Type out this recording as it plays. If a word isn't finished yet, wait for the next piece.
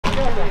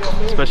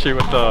especially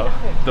with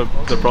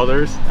the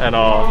brothers, and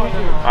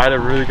I had a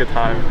really good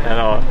time,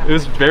 and it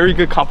was very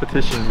good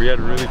competition. We had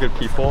really good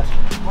people.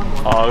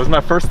 It was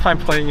my first time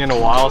playing in a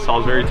while, so I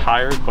was very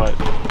tired, but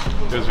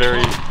it was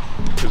very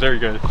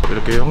good.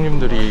 이렇게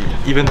형님들이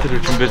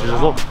이벤트를 준비해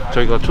주셔서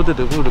저희가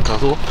초대되고 이렇게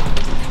가서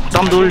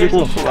땀도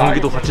흘리고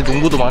경기도 같이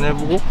농구도 많이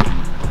해보고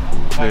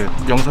네,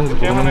 영상에서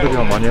보는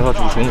형들이랑 많이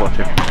해가지고 좋은 것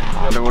같아요.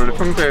 근데 원래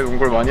평소에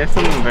농구를 많이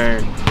했었는데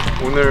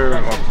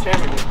오늘 막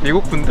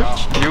미국 분들?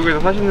 미국에서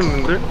사시는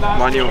분들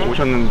많이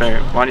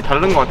오셨는데 많이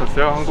다른 것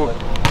같았어요. 한국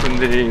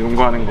분들이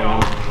농구하는 거는.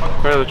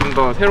 그래서 좀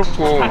더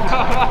새롭고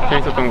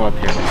재밌었던 것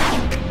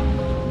같아요.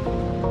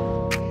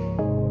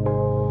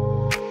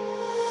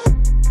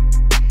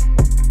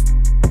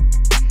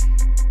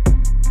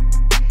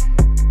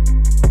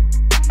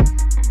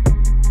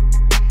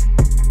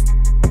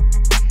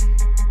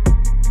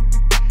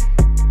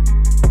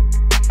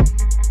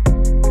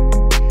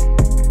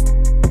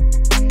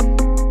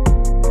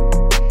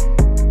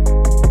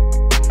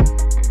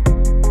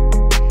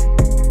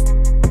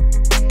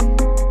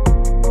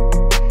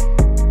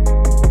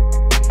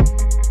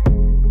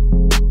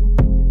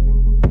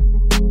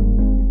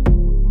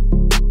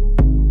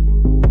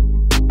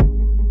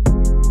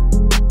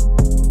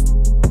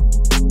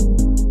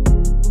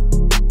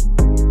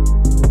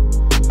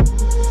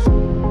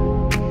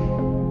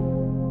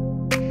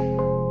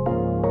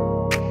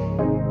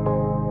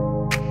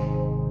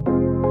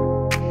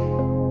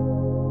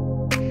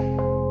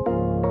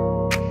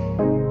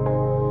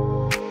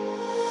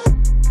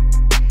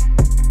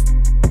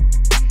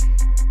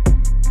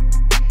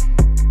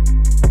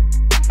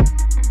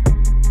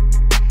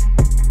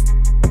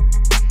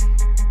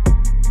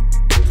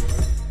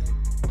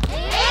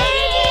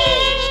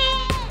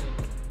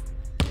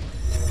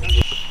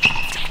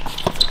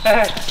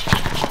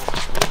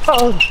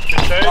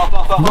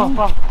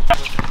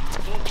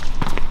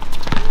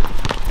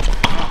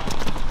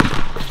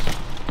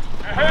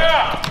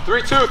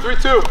 Three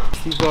two.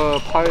 He's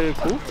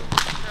 8'9".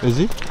 Is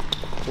he?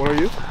 What are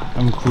you?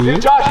 I'm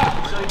 9. Josh.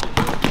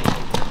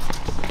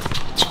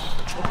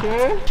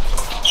 Okay.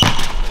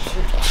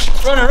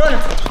 Running.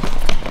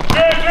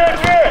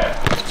 Yeah.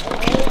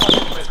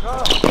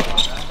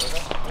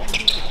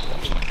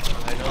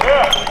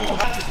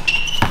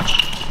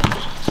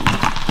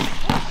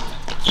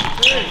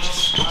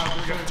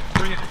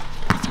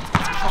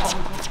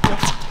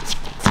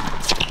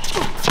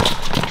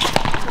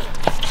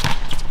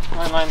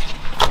 Line.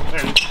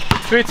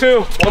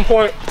 3-2, 1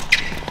 point.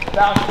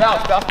 Bounce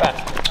back.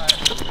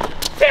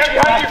 Stand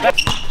behind you.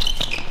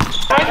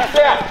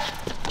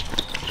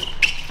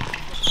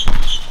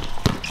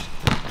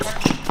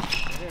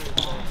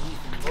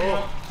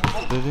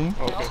 Sitting?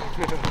 Okay.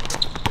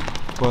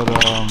 But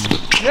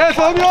Yes,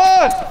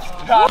 everyone!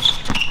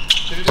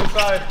 Get it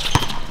inside.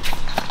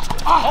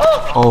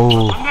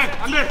 oh.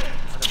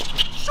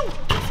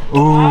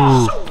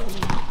 Ooh.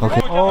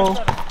 Okay. Oh.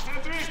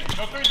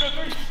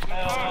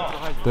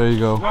 There you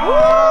go.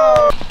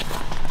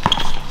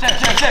 Set.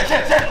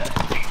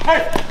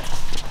 Hey.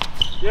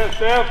 Yes,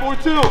 Sam,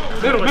 4-2.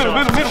 Middle.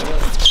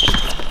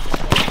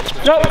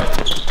 Yep.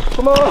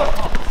 Come on.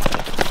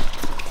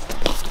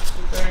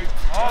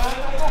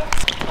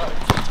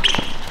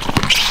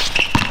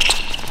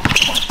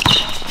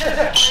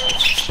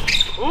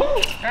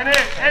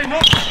 Hey, no.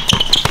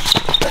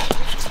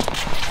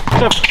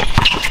 Go.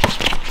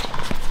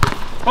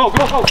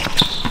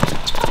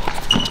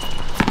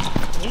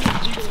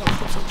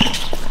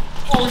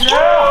 Oh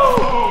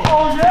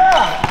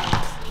yeah!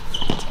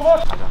 Come on!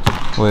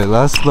 Wait,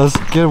 let's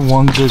get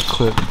one good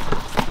clip.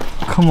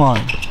 Come on.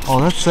 Oh,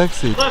 that's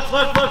sexy. Left.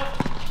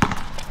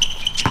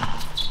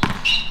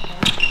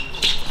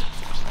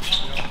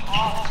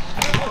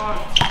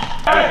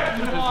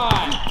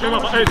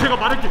 제가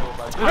말할게.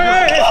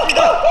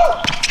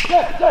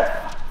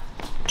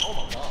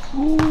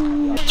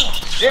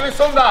 예비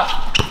쏜다.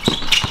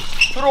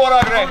 들어와라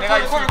그래. 내가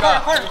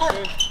있으니까.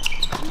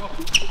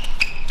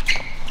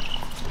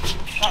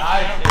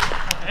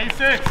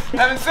 A6.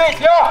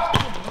 7-6, 야!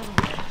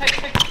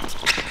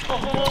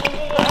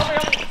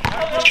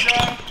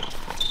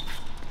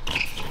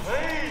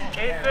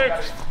 A6.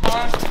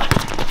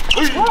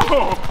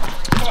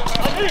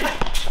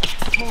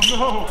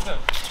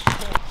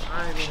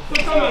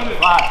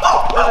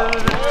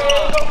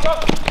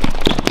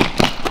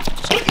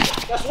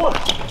 That's one.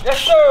 Yes,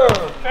 sir.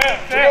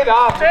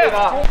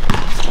 두개다.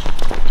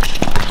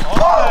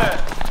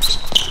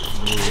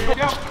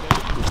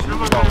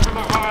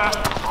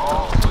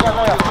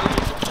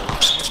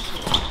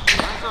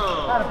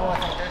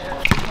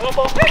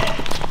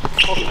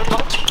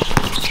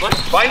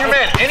 Find your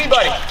man,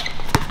 anybody.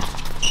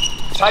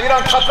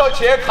 자기랑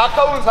제일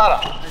가까운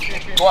사람.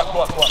 좋아.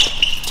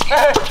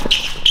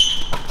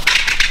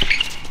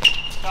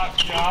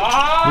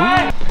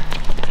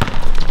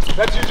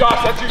 That's you, Josh.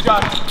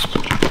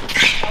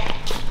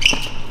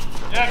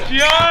 Yeah,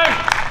 Gian.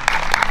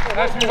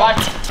 That's me. Bye.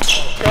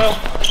 Go.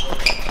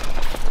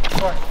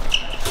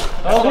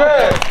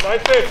 Okay.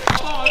 Nice save.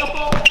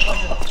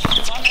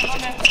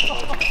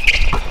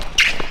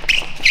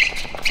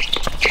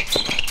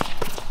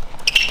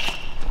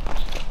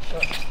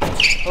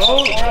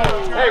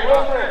 Hey,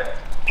 Wilfred.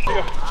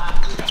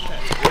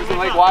 Doesn't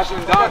like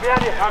Washington Dunk.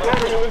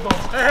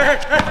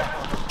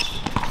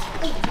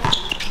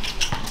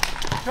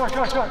 Short. You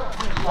can shoot.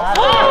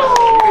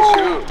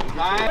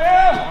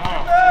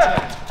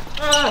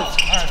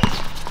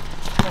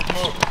 Let's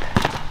move.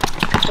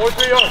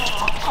 4-3 yards.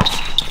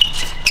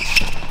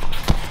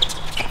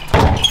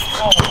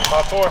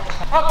 Top 4.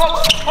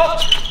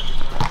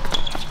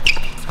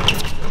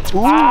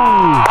 Ooh.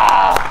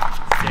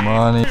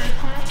 Money.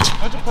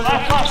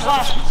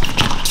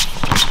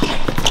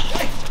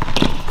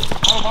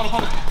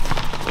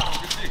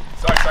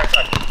 Sorry.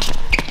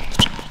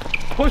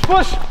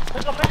 Push.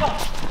 Pick up.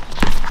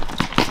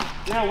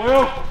 Yeah,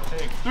 Will.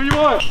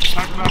 3-1.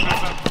 Back.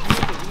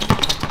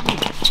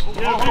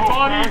 Yeah, big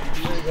body.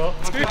 There you go.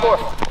 3-4.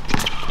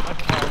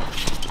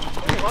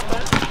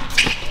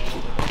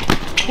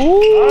 Ooh.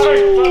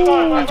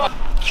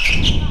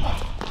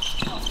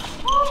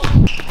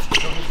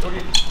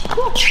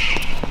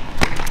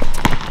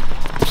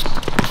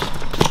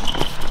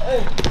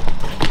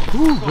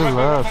 Ooh, good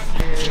laugh.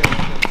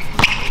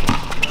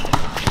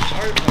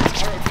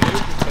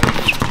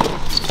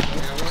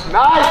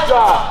 Nice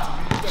job.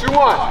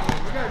 2-1.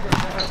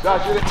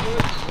 Josh, you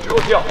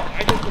kill.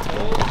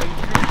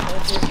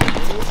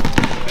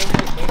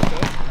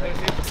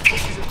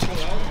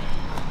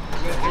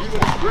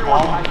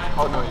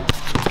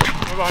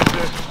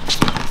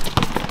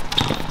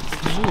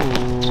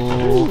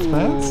 Ooh,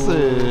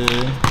 fancy.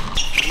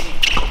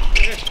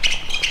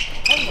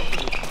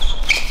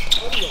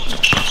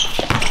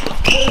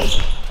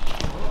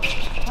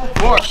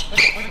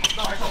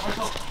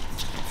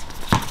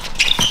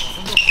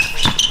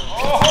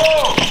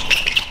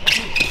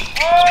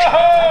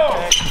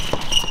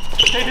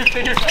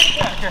 Stay here.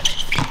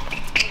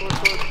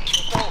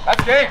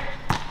 That's game.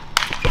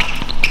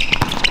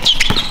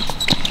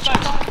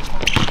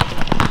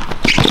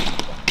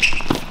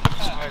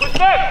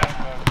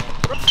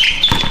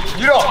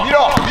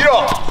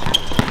 밀어.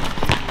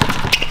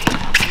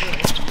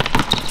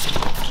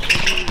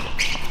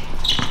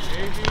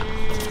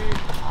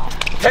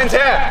 10-10.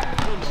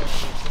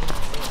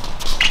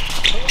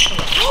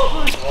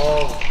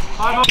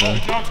 Right.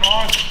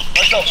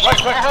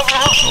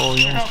 Oh,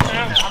 yeah.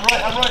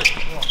 I'm right.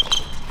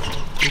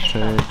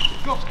 Okay.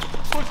 Go.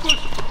 Push.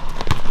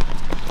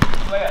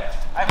 Layup.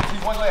 I haven't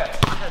seen one layup.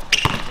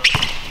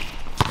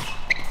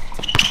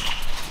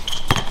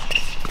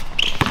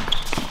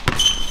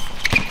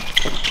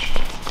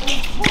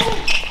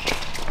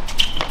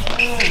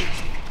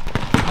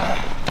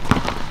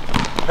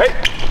 Hey.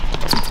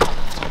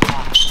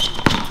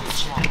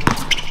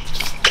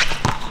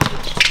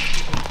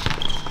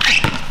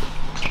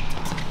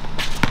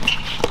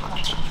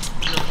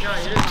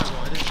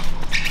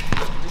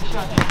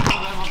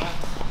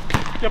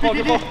 Get ball.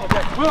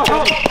 Will,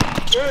 help.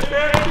 Good.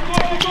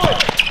 Keep going.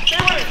 Stay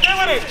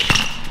with it.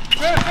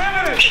 Good, stay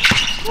with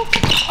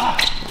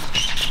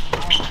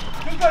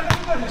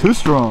it. Too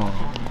strong.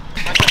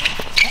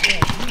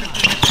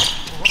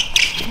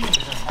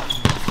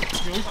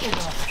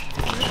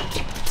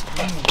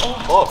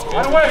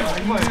 Right away.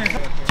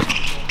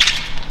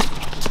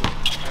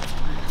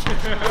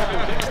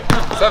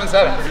 7-7.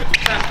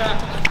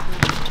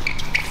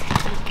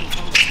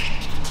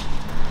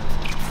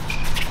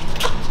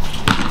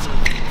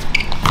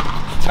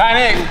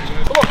 Panic.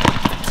 Come on.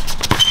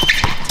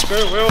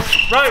 Good, Will.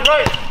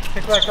 Right.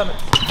 Take back coming.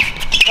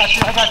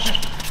 I got you.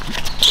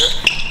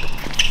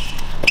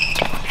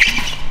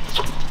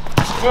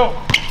 Will.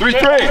 3-3.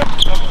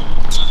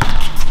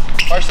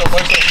 Fire still.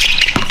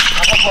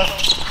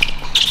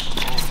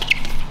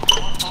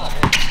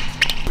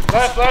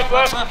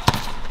 Left.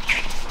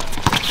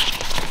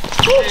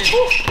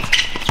 Shoot.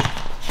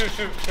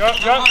 Yup.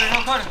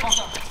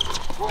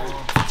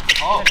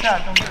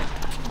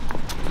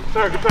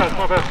 Sorry, good pass,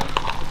 my bad.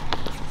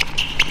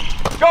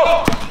 Go.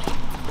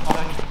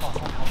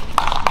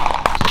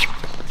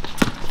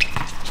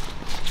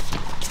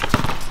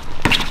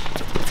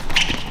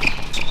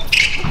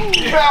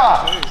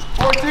 Yeah.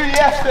 4-2,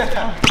 yes. That's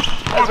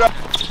right.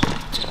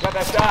 Got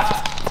that shot.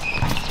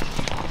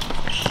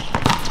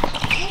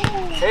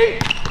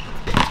 8.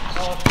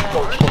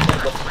 Go.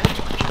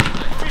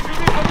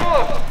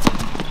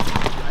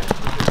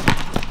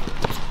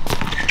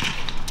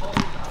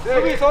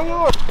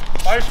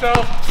 By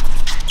yourself.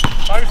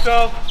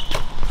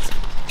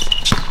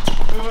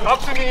 Up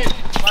to me.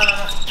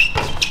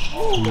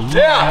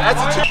 Yeah,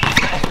 that's a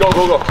 2. Go.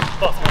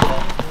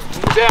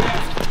 Damn.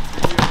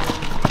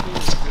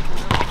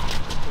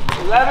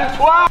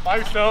 11-12. By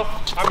yourself.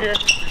 I'm here.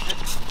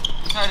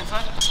 Inside.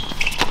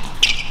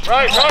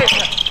 Right.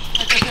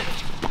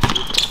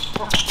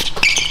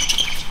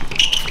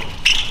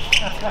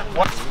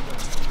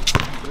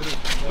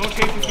 Don't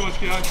chase into us,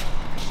 Keon.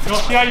 Go,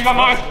 Keon, you got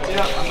mine.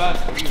 Yeah, I'm back.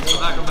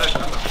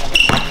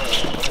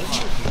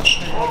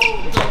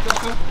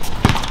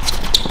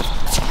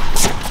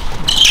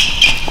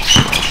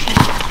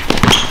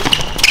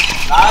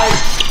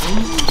 Nice.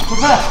 Good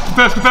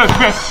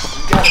pass.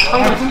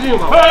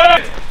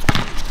 Hey!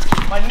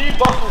 My knee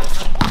buckles.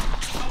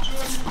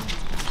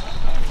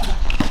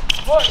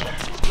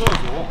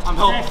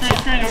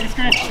 Screen, 여기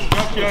screen.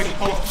 여기.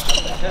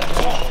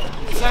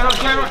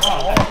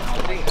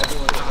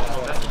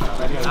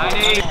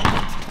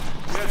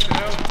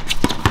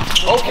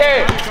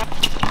 Okay.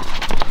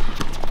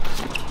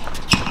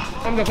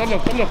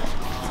 3점.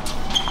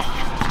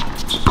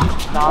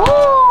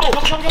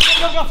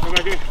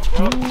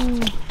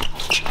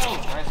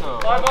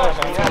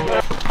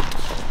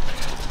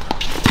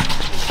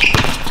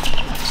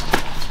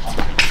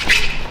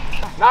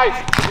 Nice.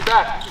 Get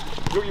back.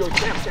 Yo,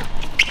 Sam.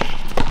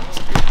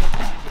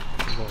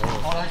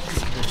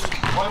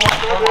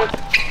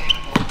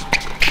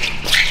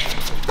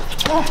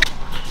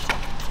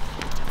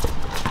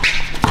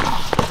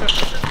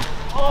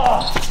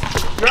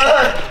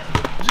 Good.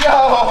 Yo.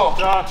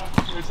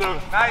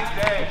 Nice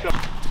day.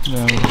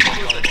 Yeah.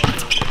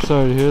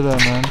 Sorry to hear that,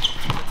 man.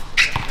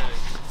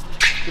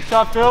 Good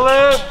job,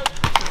 Philip.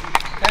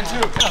 And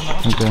two.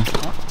 Okay.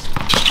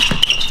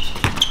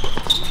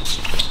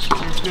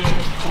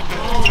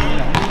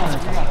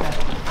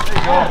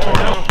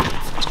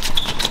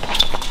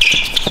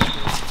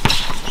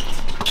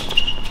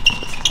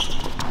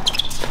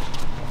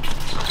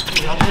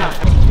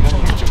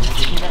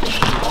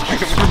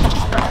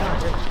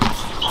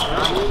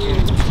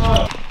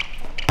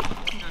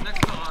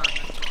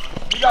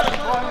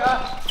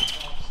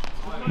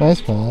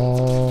 Nice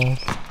ball.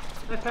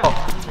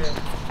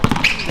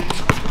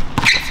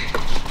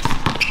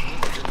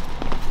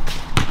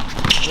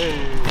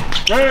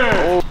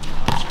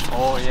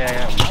 Oh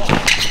yeah.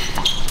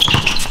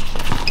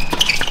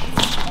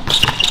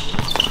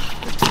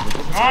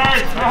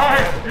 Nice.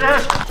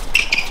 Yes.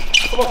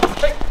 Come on.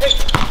 Hey.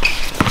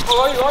 How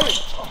are you?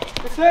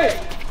 Good save.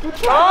 Good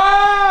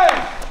try.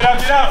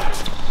 Get out.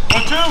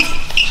 1, 2.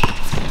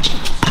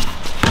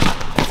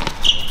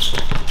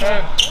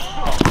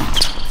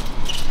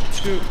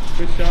 2.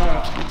 Good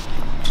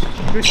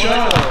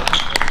shot.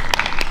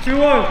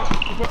 2-1.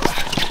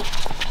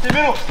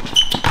 Middle.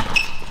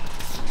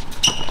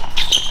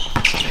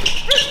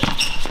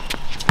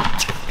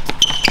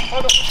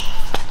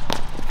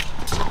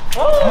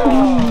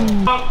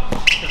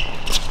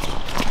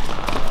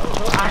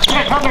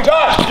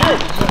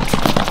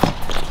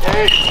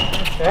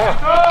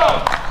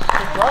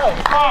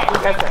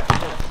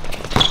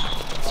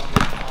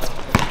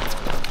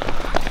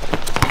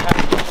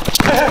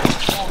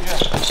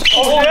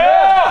 Oh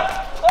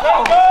yeah!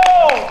 Let's go!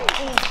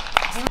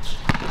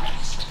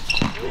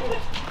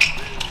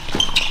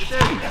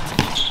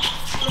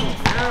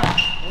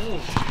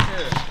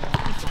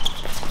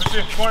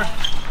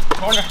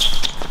 Corner.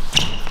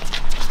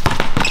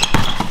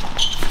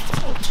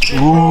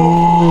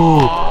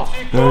 Ooh,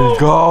 there you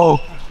go.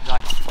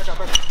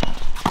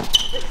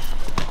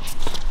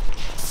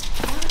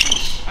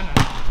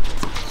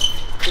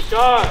 Good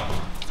shot.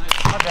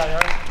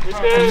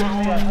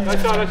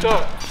 Nice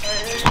shot.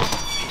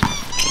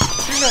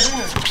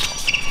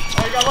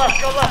 Hey, go left.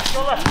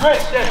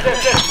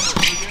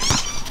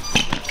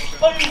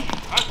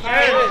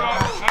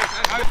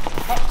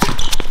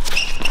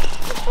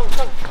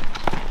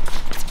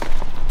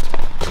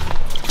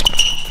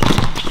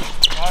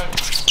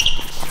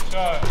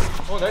 Yes.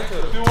 Oh, nice.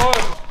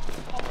 2-1.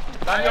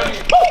 난영이.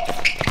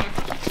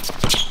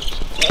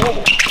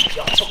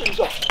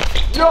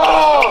 Yo!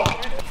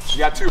 You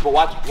got 2, but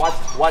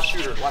watch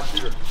shooter. Yeah,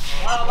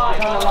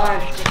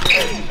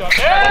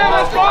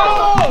 let's go!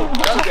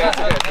 That's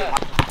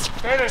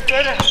good.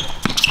 Stay there.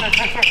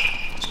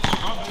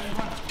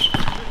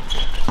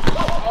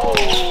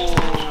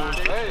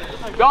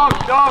 Dunk.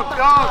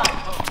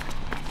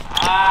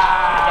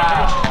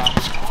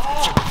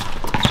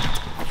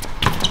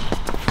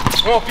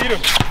 Go, feed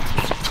him.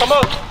 Come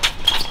on.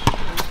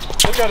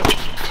 Look at him.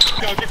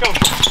 Keep going.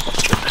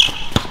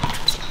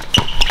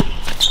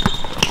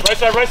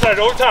 Right side.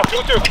 Over top.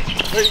 2-2.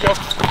 There you go.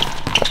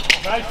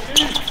 Nice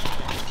feed.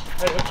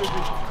 Hey, let's do it.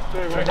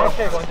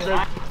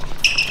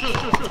 Shoot.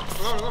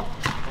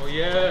 Oh,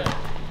 yeah.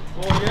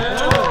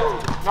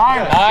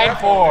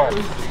 9-4.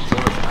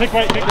 Pick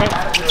right.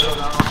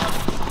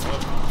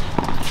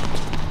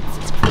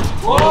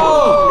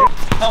 Whoa!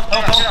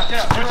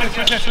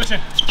 Switch in.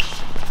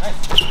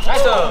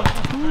 Nice.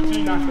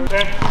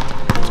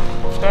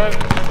 10.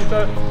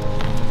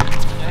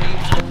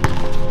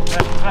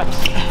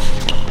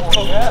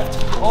 Oh, yeah.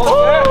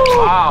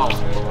 Wow.